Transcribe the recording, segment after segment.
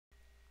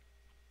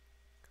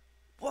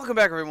Welcome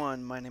back,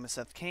 everyone. My name is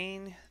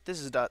SethCane, this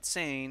is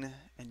Dot.Sain,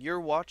 and you're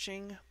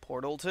watching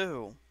Portal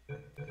 2.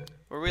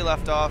 Where we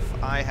left off,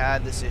 I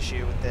had this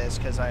issue with this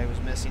because I was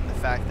missing the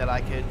fact that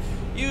I could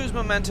use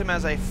momentum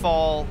as I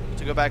fall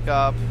to go back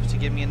up to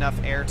give me enough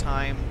air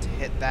time to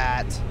hit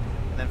that,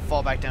 and then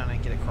fall back down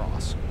and get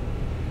across.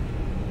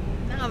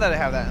 Now that I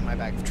have that in my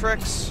bag of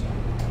tricks...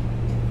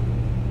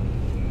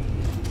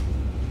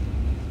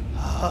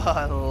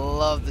 I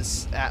love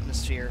this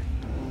atmosphere.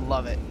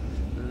 Love it.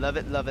 Love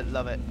it, love it,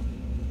 love it.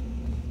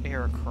 I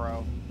hear a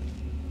crow.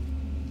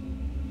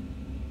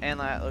 And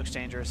that looks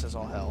dangerous as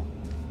all hell.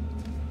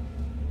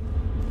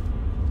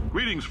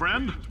 Greetings,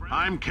 friend.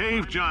 I'm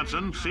Cave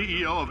Johnson,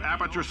 CEO of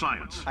Aperture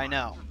Science. I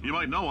know. You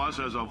might know us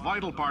as a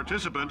vital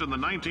participant in the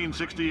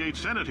 1968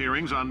 Senate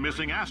hearings on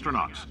missing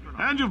astronauts.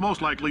 And you've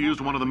most likely used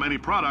one of the many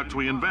products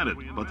we invented,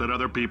 but that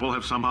other people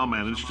have somehow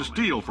managed to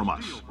steal from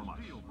us.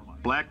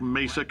 Black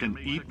Mesa can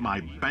eat my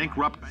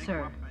bankrupt...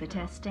 Sir, the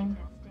testing?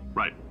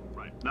 Right.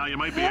 Now you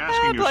might be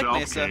asking Black yourself,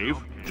 Mesa. Cave,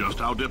 just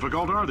how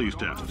difficult are these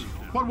tests?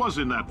 What was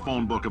in that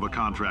phone book of a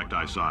contract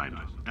I signed?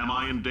 Am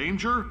I in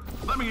danger?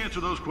 Let me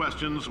answer those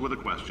questions with a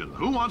question.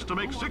 Who wants to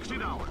make $60?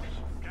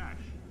 Cash.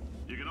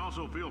 You can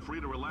also feel free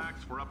to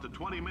relax for up to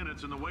 20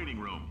 minutes in the waiting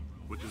room,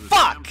 which is a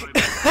Fuck!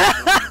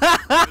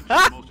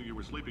 damn most of you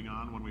were sleeping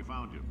on when we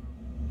found you.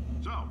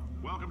 So,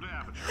 welcome to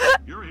Aperture.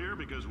 You're here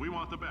because we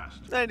want the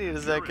best. I need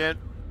a second.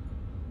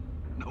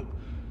 Nope.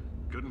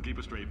 Couldn't keep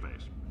a straight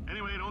face.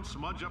 Anyway, don't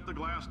smudge up the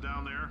glass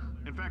down there.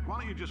 In fact, why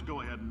don't you just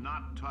go ahead and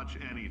not touch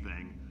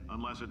anything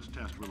unless it's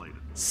test related?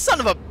 Son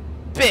of a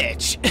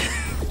bitch!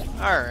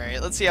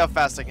 Alright, let's see how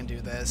fast I can do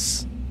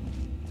this.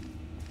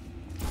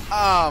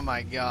 Oh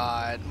my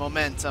god.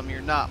 Momentum,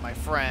 you're not my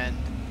friend.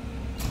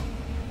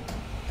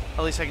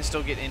 At least I can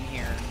still get in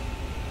here.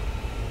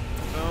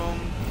 Boom,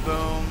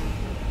 boom.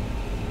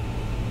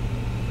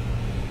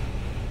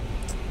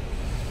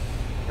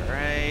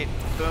 Alright,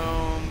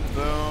 boom,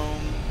 boom.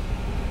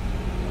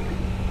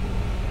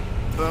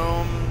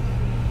 Boom.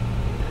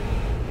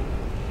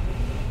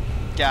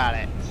 Got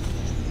it.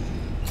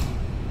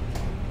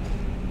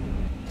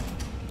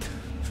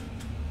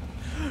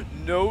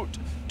 Note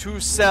to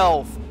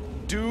self,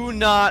 do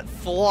not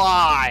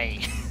fly.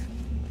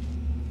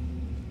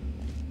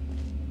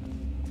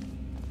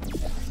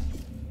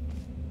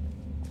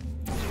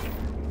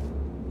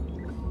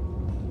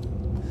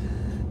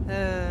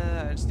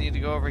 I just need to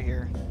go over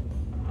here.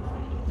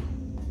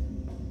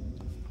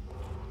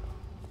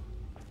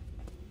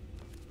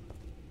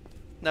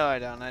 No, I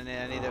don't. I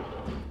need to...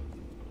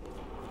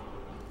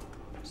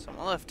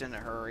 Someone left in a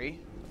hurry.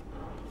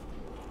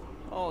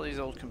 All these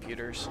old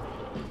computers.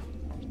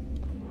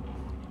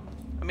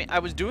 I mean, I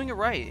was doing it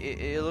right.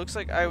 It looks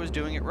like I was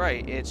doing it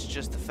right. It's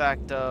just the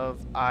fact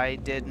of I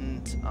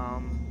didn't,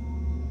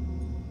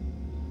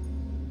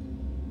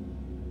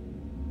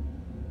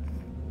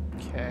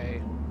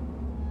 Okay.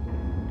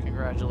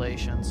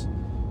 Congratulations.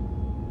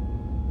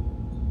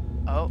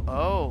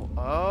 Oh,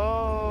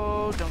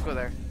 don't go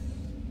there.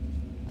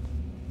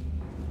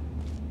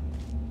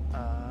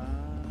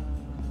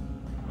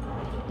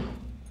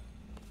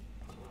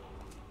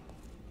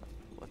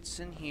 What's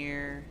in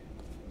here?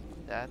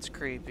 That's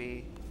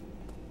creepy.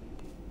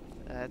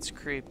 That's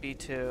creepy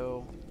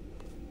too.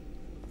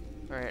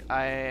 Alright,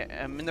 I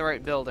am in the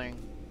right building.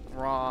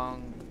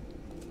 Wrong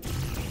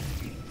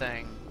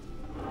thing.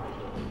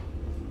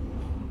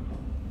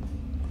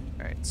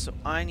 Alright, so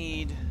I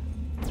need...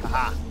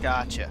 Aha,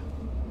 gotcha.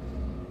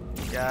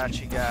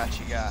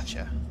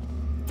 Gotcha.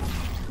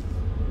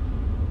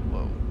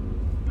 Whoa.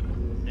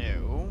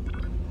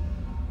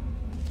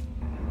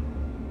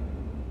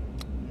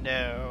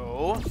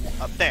 No.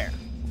 Up there.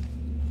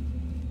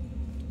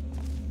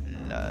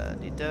 La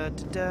di da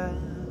da da.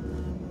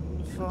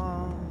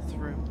 Fall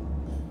through.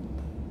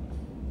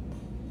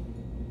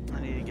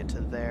 I need to get to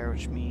there,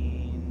 which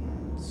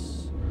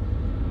means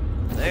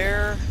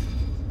there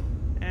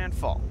and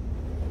fall.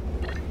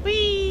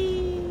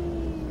 Whee!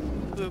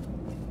 Boop.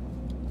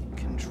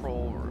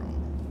 Control room.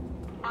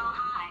 Oh,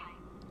 hi.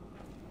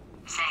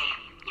 Say,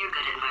 you're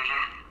good at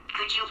murder.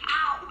 Could you,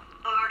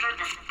 murder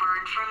this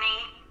bird for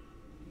me?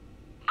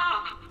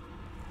 Oh,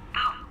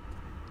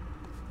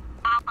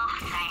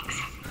 thanks.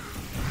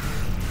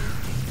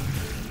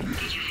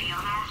 Did you feel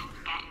that?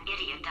 That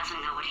idiot doesn't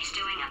know what he's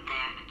doing up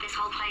there. This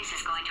whole place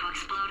is going to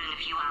explode in a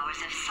few hours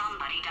if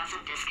somebody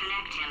doesn't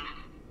disconnect him.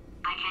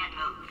 I can't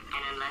move,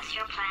 and unless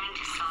you're planning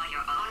to saw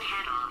your own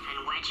head off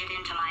and wedge it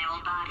into my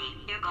old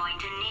body, you're going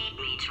to need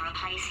me to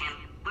replace him.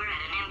 We're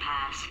at an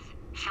impasse.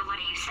 So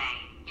what do you say?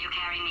 You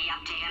carry me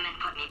up to him and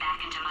put me back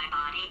into my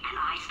body, and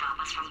I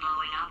stop us from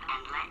blowing up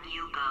and let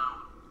you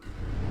go.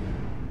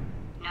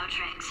 No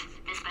tricks.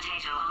 This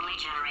potato only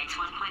generates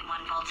 1.1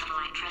 volts of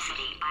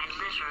electricity. I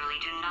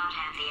literally do not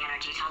have the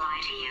energy to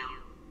lie to you.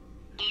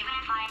 Even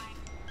if I...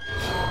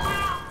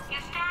 Wow! You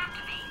stabbed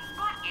me!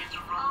 What is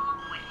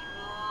wrong with you?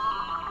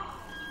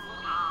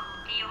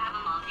 Do you have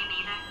a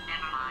multimeter?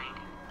 Never mind.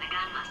 The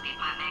gun must be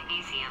part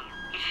magnesium.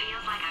 It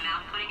feels like I'm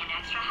outputting an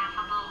extra half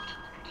a volt.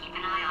 Keep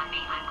an eye on me.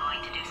 I'm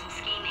going to do some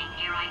scheming.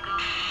 Here I go.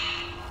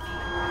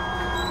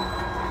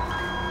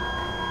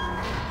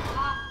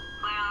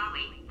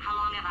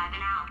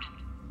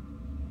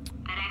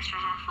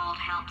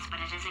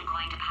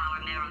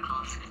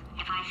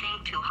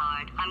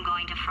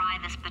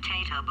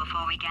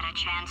 before we get a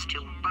chance to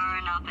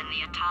burn up in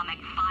the atomic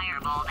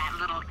fireball that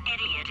little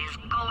idiot is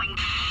going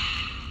to...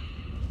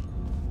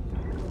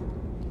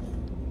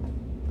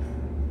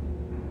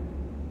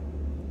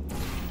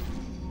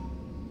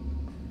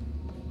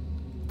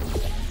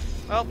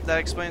 Well, that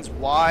explains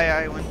why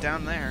I went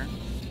down there.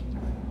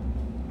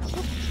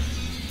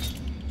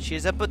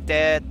 She's a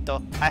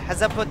potato. I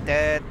has a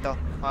potato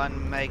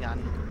on my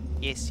gun.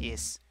 Yes,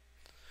 yes.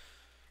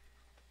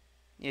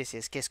 Yes,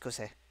 yes, qu'est-ce que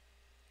c'est?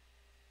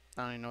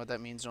 I don't even know what that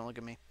means, don't look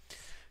at me.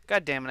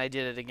 God damn it, I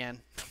did it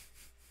again.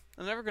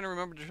 I'm never going to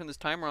remember to turn this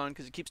timer on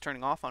because it keeps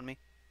turning off on me.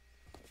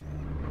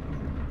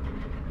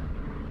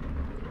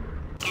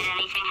 Did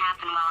anything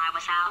happen while I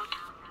was out?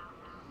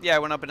 Yeah, I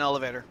went up an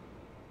elevator.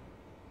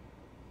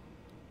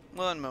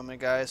 One moment,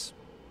 guys.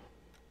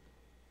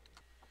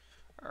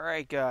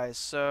 Alright, guys,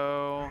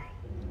 so...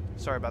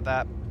 Sorry about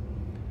that.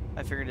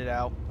 I figured it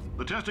out.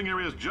 The testing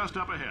area is just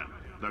up ahead.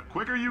 The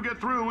quicker you get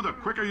through, the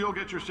quicker you'll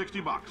get your 60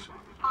 bucks.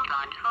 Hold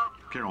on,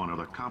 who? Carolyn, are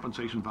the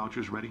compensation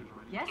vouchers ready?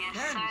 Yes, Yes,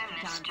 sir, sir,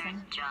 Mr. Mr.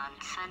 Johnson.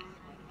 Johnson.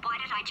 Why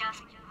did I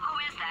just... Who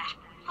is that?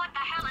 What the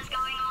hell is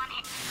going on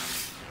here?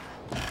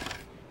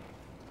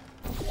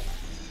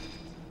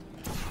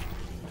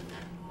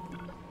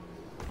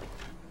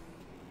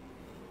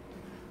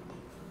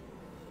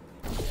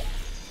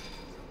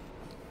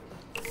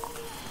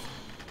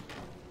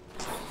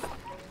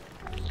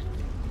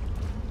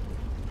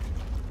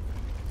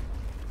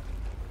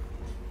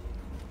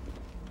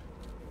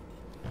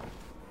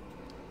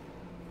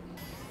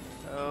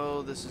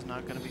 Oh, this is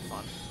not going to be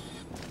fun.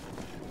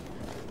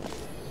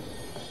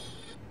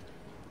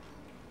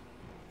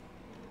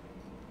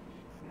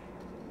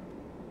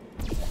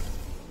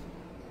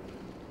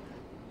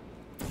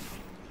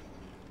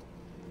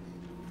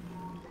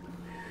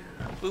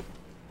 Boop.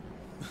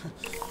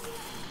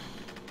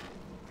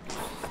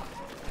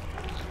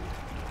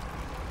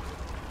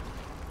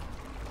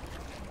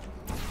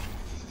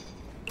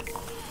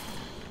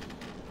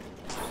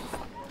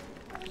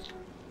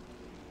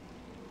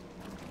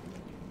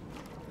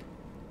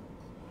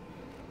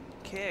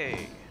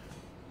 Okay.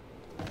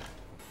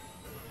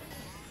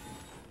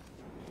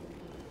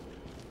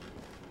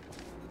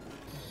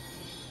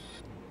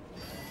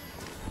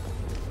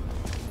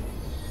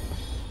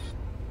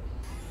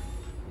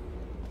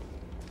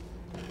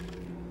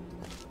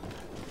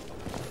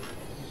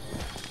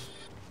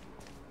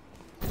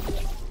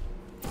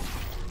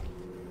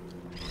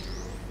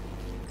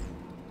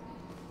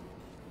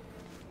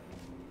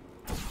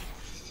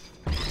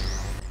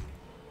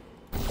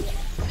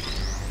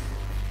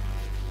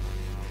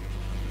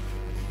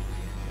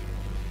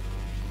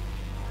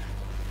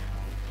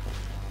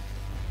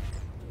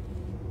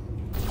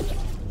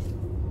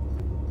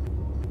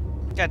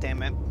 God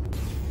damn it.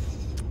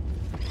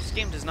 This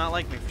game does not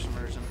like me for some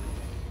reason.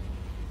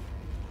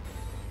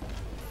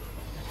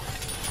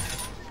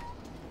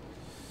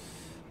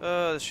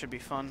 Oh, this should be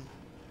fun.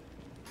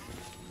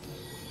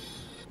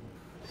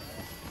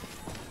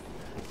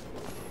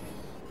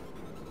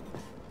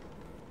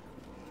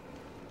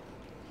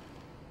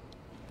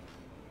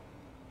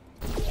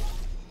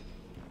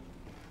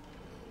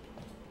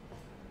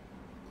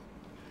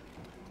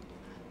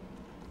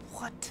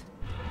 What?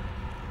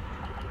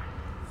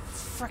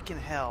 Frickin'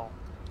 hell.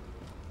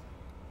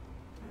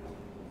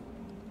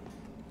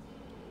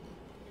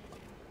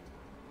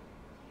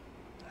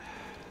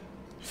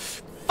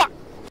 Fuck!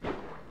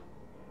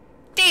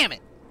 Damn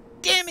it!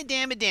 Damn it,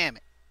 damn it, damn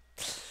it.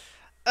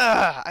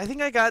 I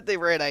think I got the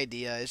right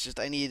idea. It's just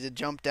I need to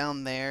jump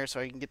down there so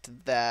I can get to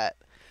that.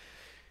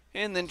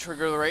 And then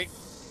trigger the right...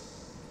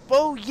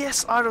 Oh,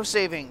 yes,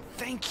 auto-saving.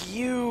 Thank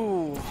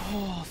you.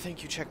 Oh,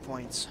 thank you,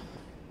 checkpoints.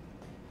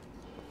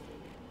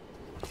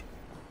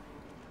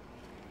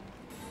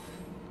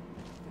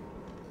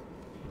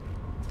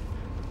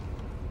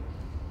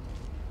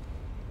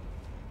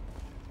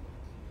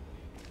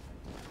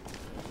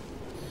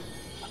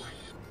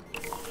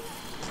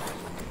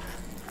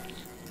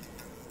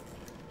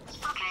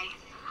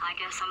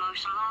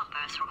 Emotional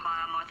outbursts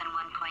require more than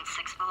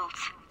 1.6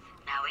 volts.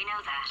 Now we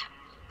know that.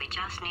 We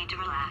just need to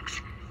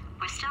relax.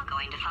 We're still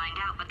going to find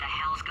out what the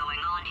hell's going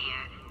on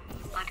here,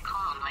 but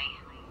calmly.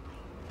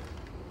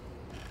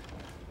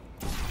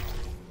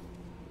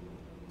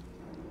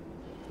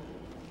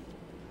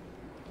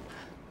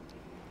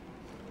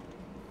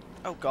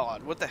 Oh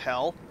god, what the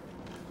hell?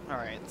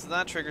 Alright, so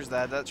that triggers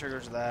that, that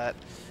triggers that.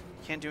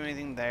 Can't do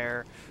anything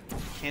there.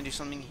 Can't do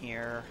something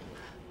here.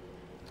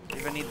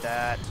 If I need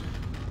that.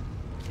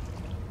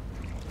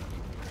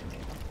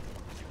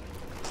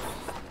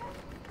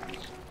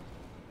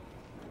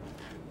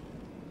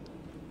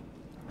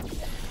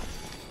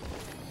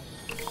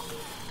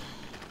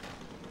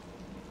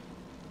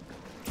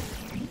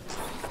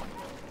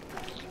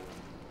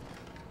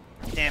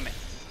 Damn it.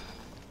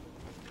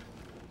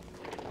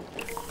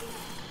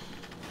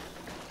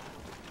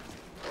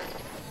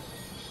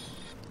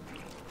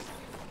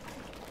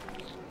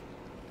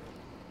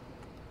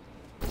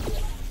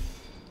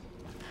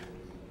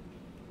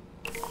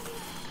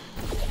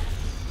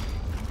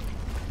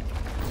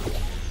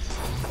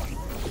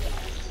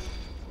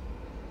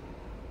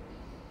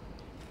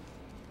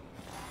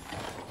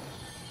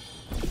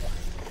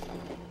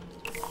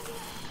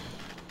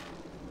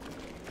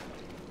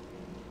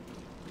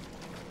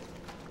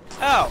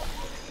 Oh!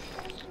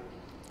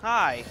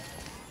 Hi.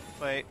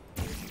 Wait.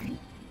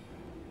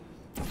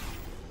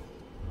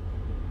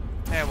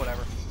 Eh,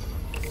 whatever.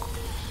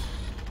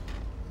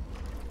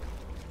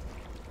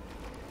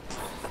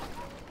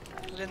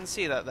 I didn't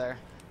see that there.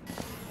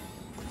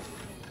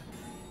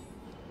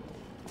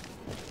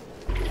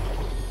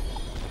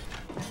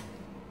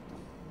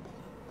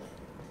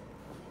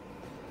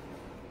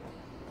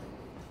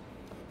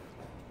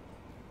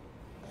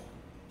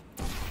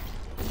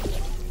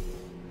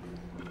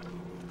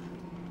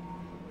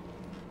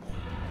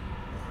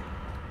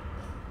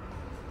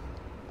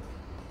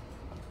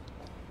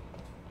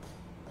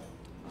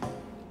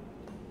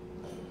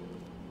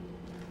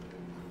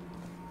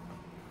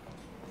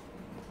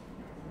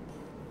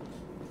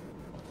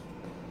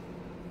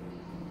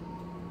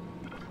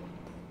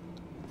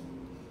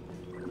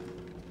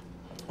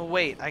 Oh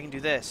wait, I can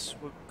do this.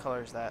 What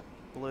color is that?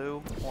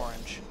 Blue,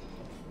 orange.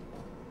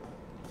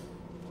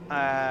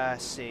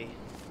 See.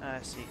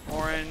 See.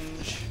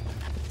 Orange.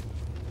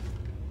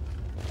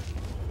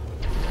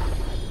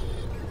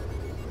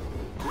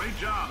 Great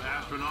job,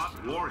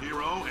 astronaut, war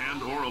hero,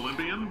 and/or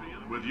Olympian.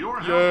 With your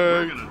help,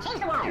 we're gonna...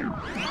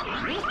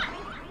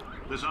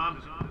 This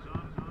on?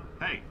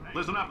 Hey,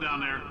 listen up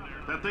down there.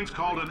 That thing's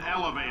called an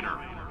elevator,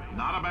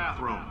 not a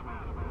bathroom.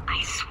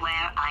 I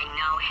swear I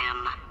know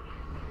him.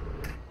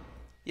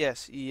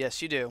 Yes,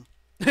 yes you do.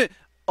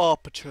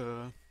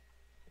 Aperture.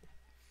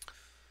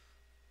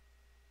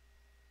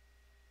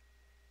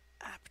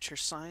 Aperture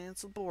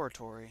Science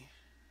Laboratory.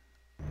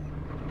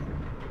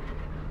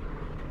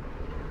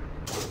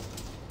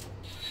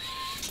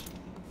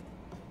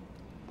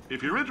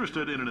 If you're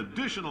interested in an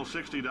additional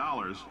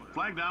 $60,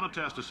 flag down a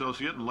test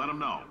associate and let them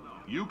know.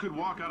 You could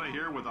walk out of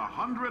here with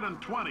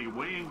 120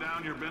 weighing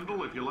down your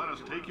bindle if you let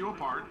us take you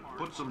apart,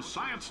 put some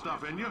science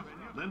stuff in you,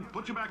 then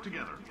put you back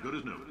together, good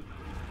as new.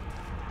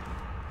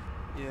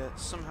 Yeah,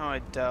 somehow I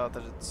doubt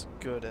that it's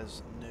good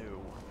as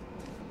new.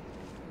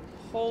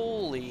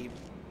 Holy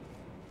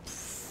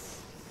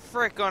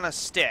frick on a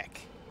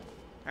stick.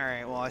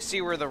 Alright, well I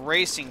see where the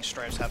racing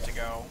stripes have to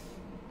go.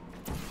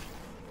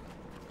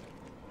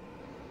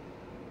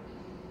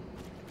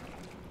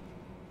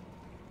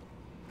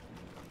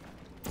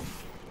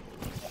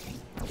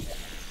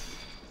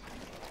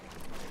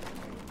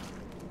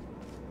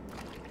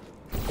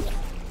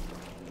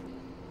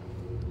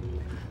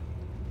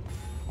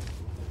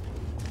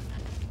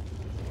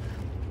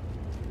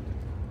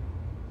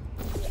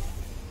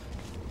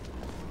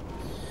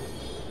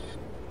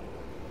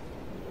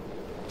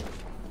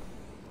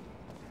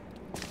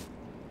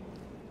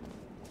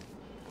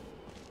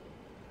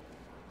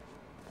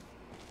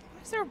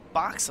 Is there a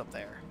box up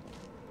there?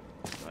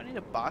 Do I need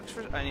a box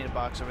for... I need a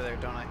box over there,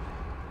 don't I?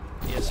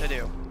 Yes, I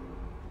do.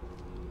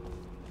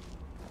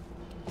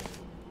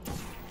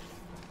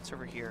 It's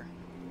over here.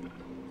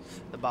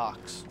 The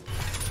box.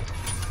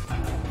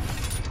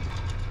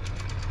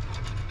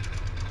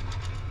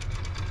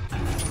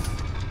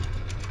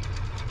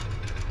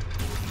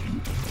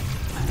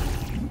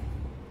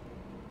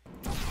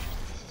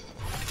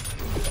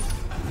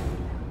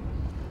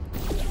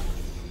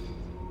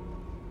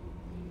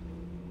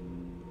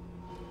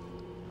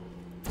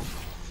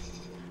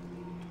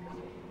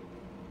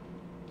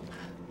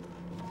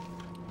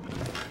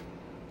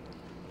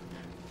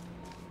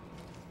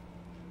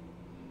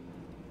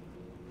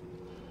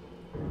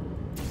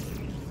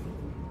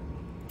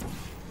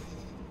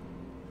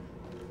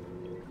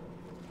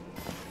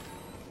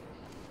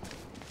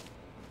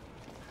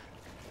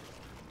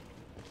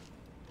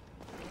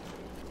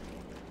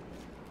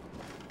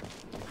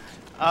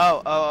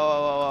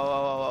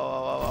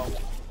 Oh.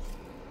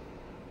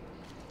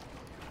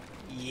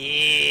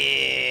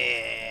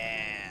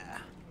 Yeah.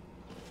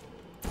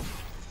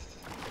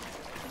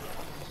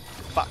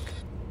 Fuck.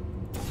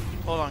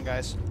 Hold on,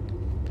 guys.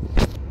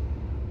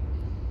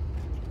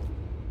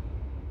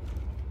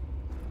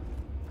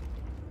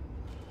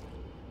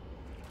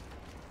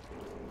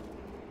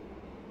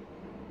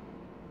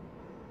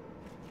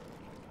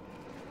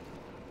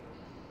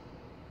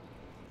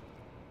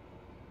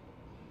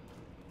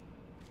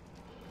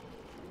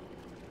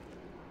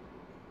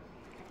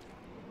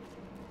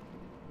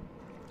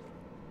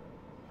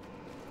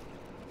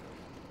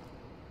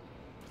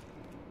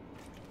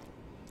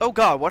 Oh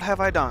god, what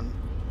have I done?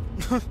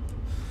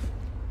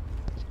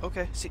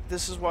 Okay, see,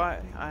 this is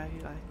why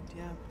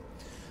yeah.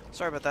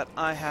 Sorry about that.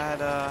 I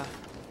had,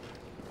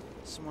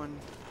 someone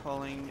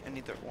pulling... I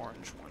need the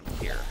orange one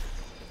here.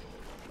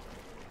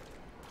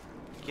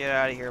 Get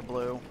out of here,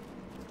 blue.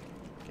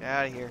 Get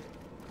out of here.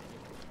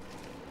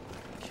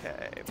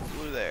 Okay,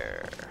 blue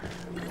there.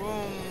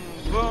 Boom,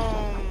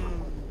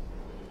 boom.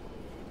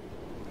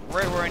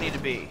 Right where I need to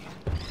be.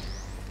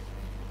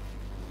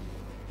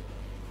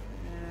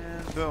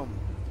 And boom.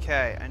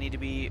 Okay, I need to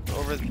be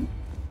over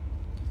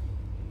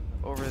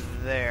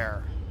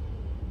there.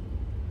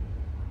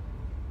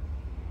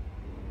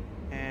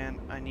 And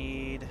I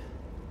need...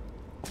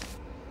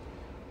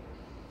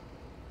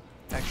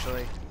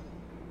 Actually...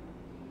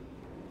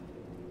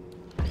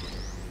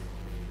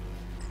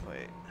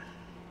 Wait.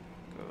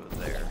 Go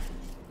there.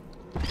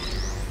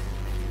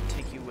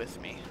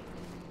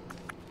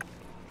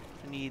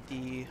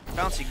 need the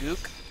bouncy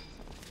gook.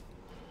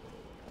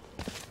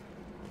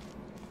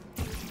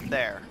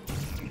 There.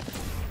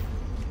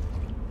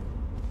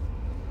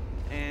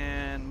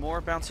 And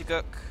more bouncy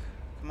gook.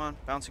 Come on,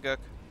 bouncy gook.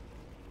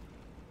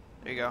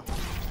 There you go.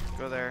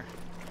 Go there.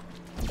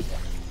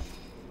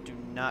 Do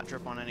not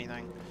drip on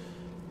anything.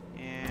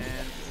 And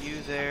you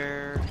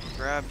there.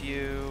 Grab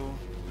you.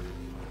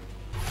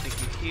 Stick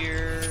you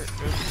here.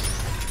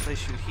 Oops.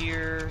 Place you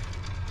here.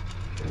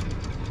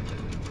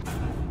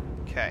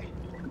 Okay.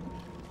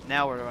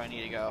 Now where do I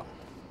need to go?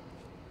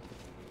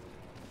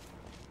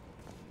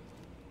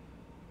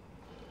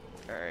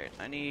 Alright,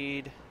 I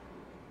need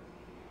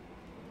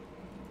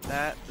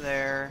that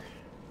there.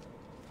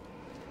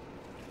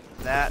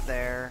 That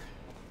there.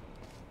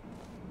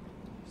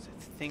 So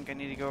I think I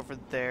need to go over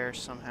there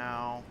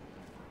somehow.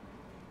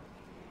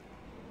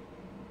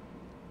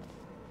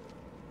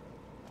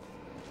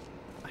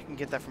 I can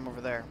get that from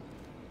over there.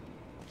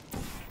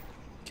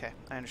 Okay,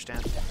 I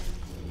understand.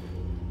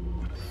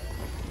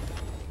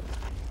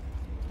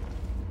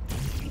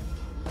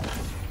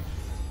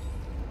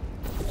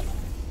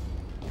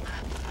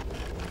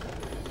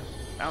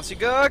 Bouncy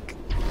gook!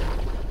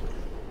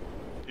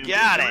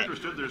 Got it!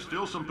 Interested, there's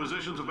still some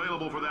positions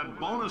available for that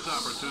bonus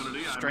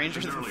opportunity Stranger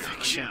I than mentioned earlier.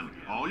 fiction. Again,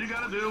 all you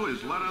gotta do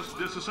is let us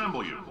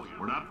disassemble you.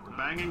 We're not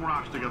banging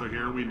rocks together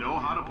here. We know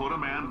how to put a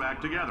man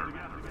back together.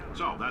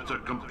 So, that's a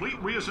complete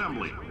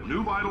reassembly.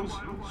 New vitals,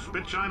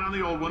 spit shine on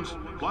the old ones,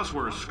 plus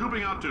we're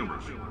scooping out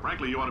tumors.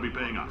 Frankly, you ought to be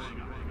paying us.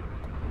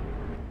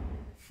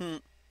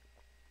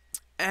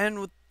 And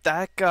with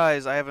that,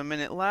 guys, I have a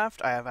minute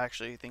left. I have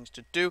actually things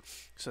to do,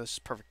 so this is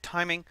perfect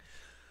timing.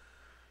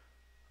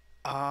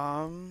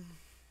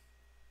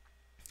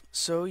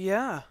 So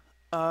yeah,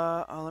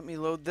 let me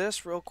load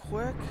this real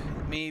quick.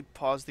 Let me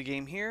pause the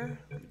game here.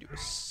 Let me do a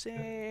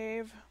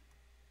save.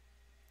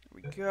 There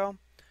we go.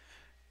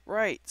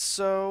 Right,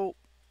 so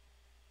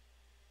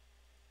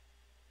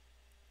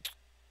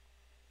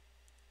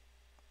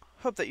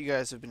hope that you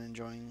guys have been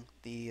enjoying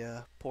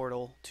the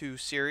Portal 2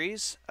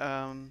 series.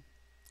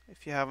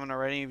 If you haven't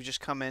already, you've just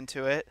come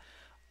into it.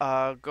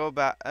 Go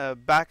back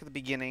at the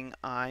beginning.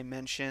 I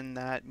mentioned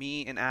that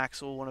me and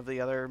Axel, one of the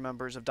other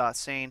members of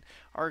Dot.Sain,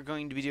 are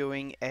going to be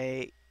doing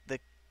the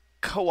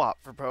co-op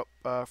for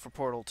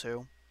Portal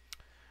 2,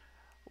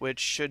 which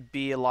should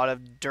be a lot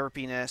of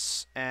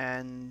derpiness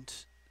and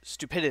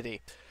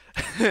stupidity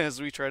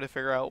as we try to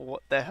figure out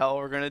what the hell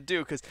we're gonna do.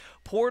 Because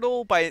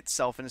Portal by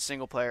itself in a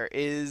single player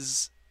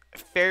is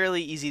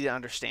fairly easy to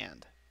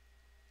understand.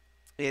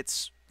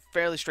 It's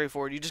fairly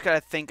straightforward. You just gotta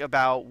think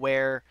about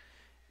where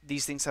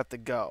these things have to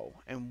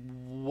go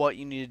and what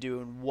you need to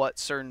do and what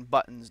certain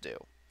buttons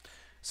do.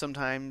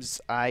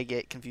 Sometimes I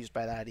get confused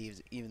by that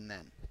even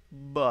then.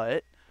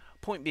 But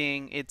point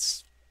being,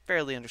 it's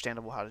fairly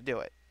understandable how to do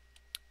it.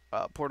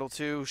 Portal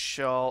 2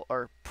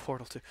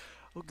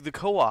 the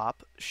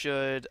co-op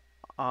should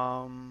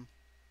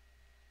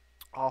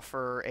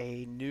offer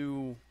a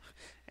new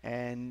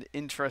and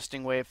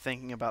interesting way of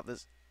thinking about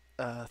this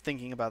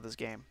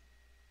game.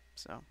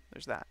 So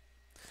there's that.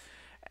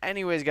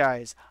 Anyways,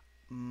 guys,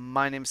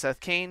 my name's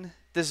SethCane,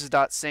 this is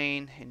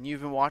Dot.Sain, and you've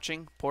been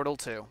watching Portal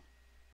 2.